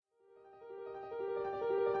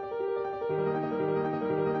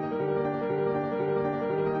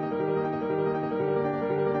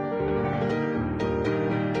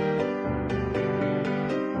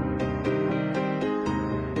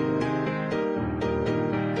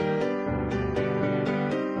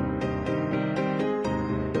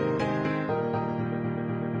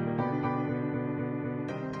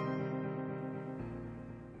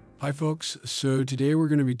Hi, folks. So today we're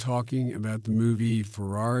going to be talking about the movie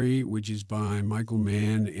Ferrari, which is by Michael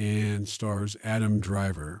Mann and stars Adam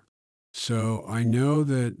Driver. So I know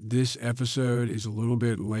that this episode is a little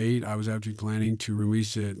bit late. I was actually planning to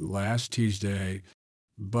release it last Tuesday,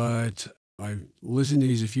 but I listened to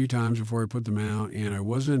these a few times before I put them out, and I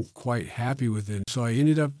wasn't quite happy with it. So I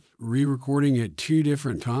ended up re-recording it two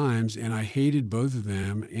different times, and I hated both of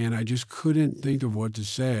them, and I just couldn't think of what to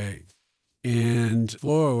say. And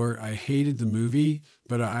spoiler, I hated the movie,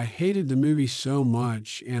 but I hated the movie so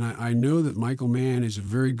much. And I know that Michael Mann is a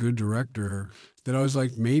very good director that I was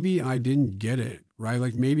like, maybe I didn't get it, right?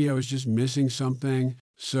 Like maybe I was just missing something.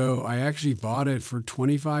 So I actually bought it for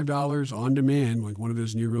 $25 on demand, like one of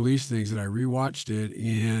those new release things that I rewatched it.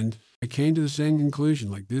 And I came to the same conclusion,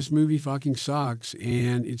 like this movie fucking sucks.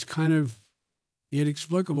 And it's kind of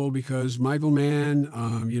inexplicable because Michael Mann,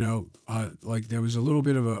 like there was a little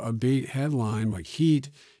bit of a bait headline like Heat.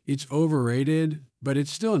 It's overrated, but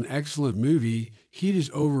it's still an excellent movie. Heat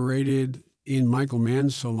is overrated in Michael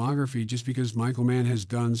Mann's filmography just because Michael Mann has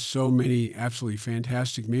done so many absolutely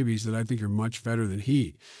fantastic movies that I think are much better than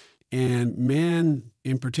Heat. And Mann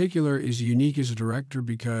in particular is unique as a director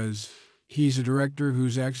because he's a director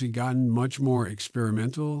who's actually gotten much more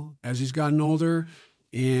experimental as he's gotten older.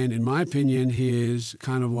 And in my opinion, his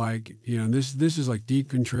kind of like, this is like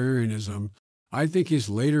deep contrarianism. I think his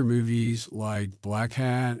later movies like Black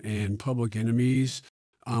Hat and Public Enemies,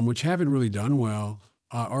 which haven't really done well,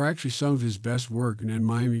 are actually some of his best work. And then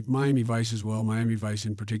Miami Vice as well, Miami Vice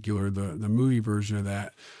in particular, the movie version of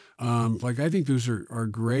that. I think those are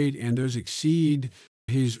great, and those exceed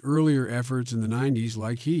his earlier efforts in the 90s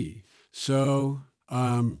like he. So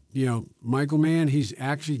Michael Mann, he's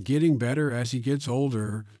actually getting better as he gets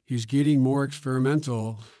older. He's getting more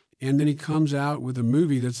experimental. And then he comes out with a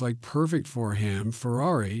movie that's like perfect for him,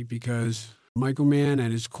 Ferrari, because Michael Mann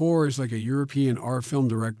at his core is like a European art film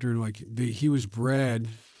director. He was bred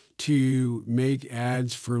to make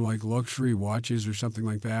ads for like luxury watches or something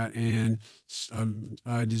like that. And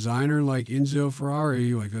a designer like Enzo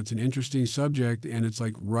Ferrari, like that's an interesting subject. And it's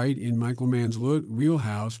like right in Michael Mann's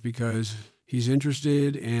wheelhouse because he's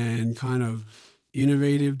interested in kind of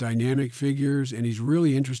innovative, dynamic figures, and he's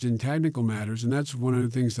really interested in technical matters. And that's one of the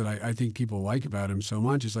things that I think people like about him so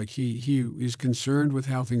much is like he is concerned with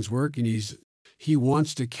how things work, and he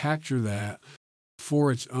wants to capture that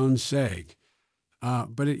for its own sake.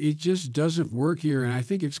 But it just doesn't work here. And I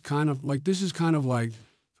think it's kind of like, this is kind of like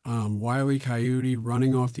Wile E. Coyote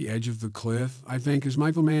running off the edge of the cliff, I think, is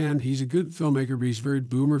Michael Mann. He's a good filmmaker, but he's a very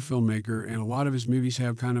boomer filmmaker. And a lot of his movies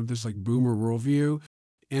have kind of this like boomer worldview.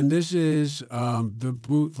 And this is the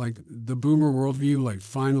boomer worldview, like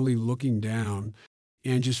finally looking down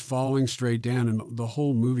and just falling straight down. And the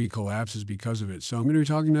whole movie collapses because of it. So I'm going to be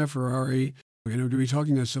talking about Ferrari. We're going to be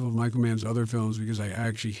talking about some of Michael Mann's other films because I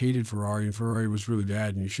actually hated Ferrari, and Ferrari was really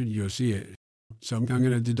bad, and you should go see it. So I'm going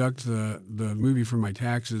to deduct the movie from my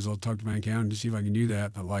taxes. I'll talk to my accountant to see if I can do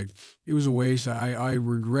that. But it was a waste. I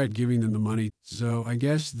regret giving them the money. So I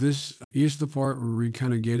guess this is the part where we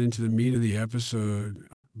kind of get into the meat of the episode.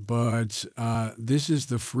 But this is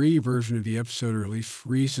the free version of the episode, or at least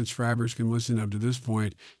free subscribers can listen up to this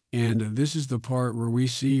point. And this is the part where we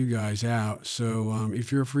see you guys out. So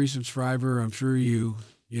if you're a free subscriber, I'm sure you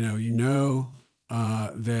know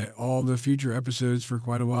that all the future episodes for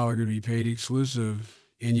quite a while are going to be paid exclusive.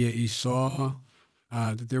 And yet you saw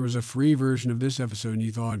that there was a free version of this episode, and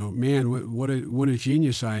you thought, oh man, what a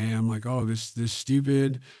genius I am! Like, oh, this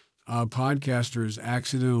stupid podcaster has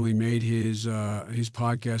accidentally made his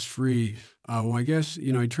podcast free. Well, I guess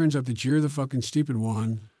it turns out that you're the fucking stupid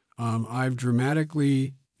one. I've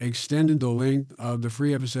dramatically extended the length of the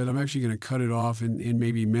free episode. I'm actually going to cut it off in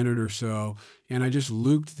maybe a minute or so. And I just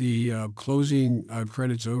looped the closing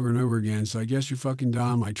credits over and over again. So I guess you're fucking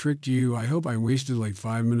dumb. I tricked you. I hope I wasted like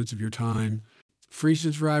 5 minutes of your time. Free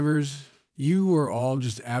subscribers, you are all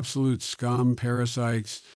just absolute scum,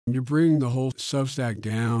 parasites. You're bringing the whole Substack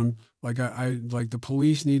down. Like I like the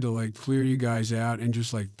police need to like clear you guys out and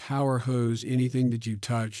just like power hose anything that you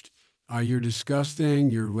touched. You're disgusting.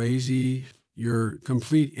 You're lazy. You're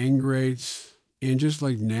complete ingrates and just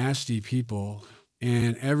like nasty people.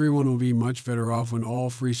 And everyone will be much better off when all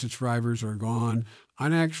free subscribers are gone.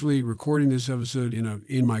 I'm actually recording this episode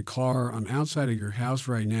in my car. I'm outside of your house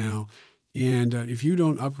right now. And if you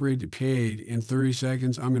don't upgrade to paid in 30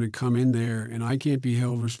 seconds, I'm going to come in there and I can't be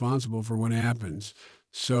held responsible for what happens.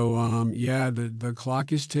 So, the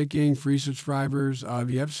clock is ticking, free subscribers.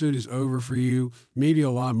 The episode is over for you. Maybe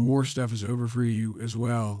a lot more stuff is over for you as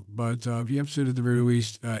well. But the episode at the very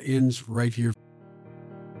least ends right here.